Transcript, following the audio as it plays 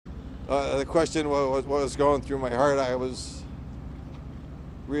The question was what was going through my heart. I was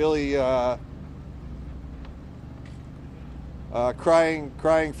really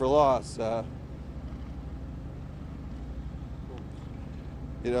crying for loss.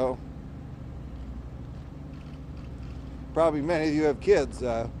 You know, probably many of you have kids.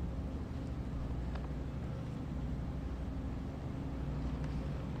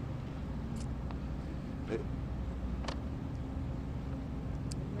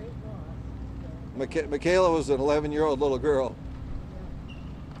 Michaela was an 11-year-old little girl,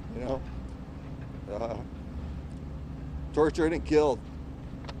 you know, tortured and killed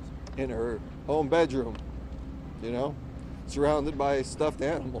in her home bedroom, you know, surrounded by stuffed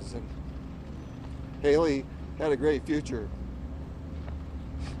animals. And Haley had a great future.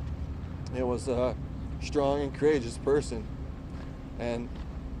 It was a strong and courageous person. And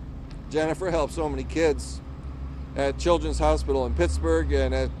Jennifer helped so many kids at Children's Hospital in Pittsburgh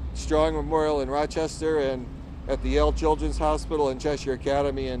and at Strong Memorial in Rochester and at the Yale Children's Hospital and Cheshire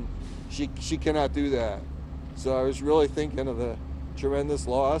Academy, and she cannot do that. So I was really thinking of the tremendous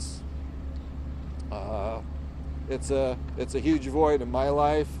loss. It's a huge void in my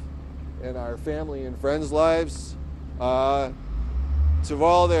life and our family and friends' lives. To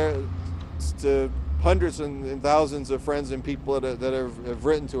hundreds and thousands of friends and people that have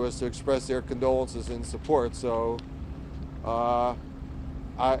written to us to express their condolences and support. So I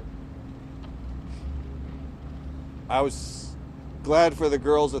was glad for the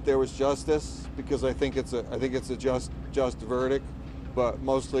girls that there was justice, because I think it's a just verdict. But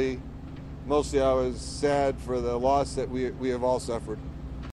mostly I was sad for the loss that we have all suffered.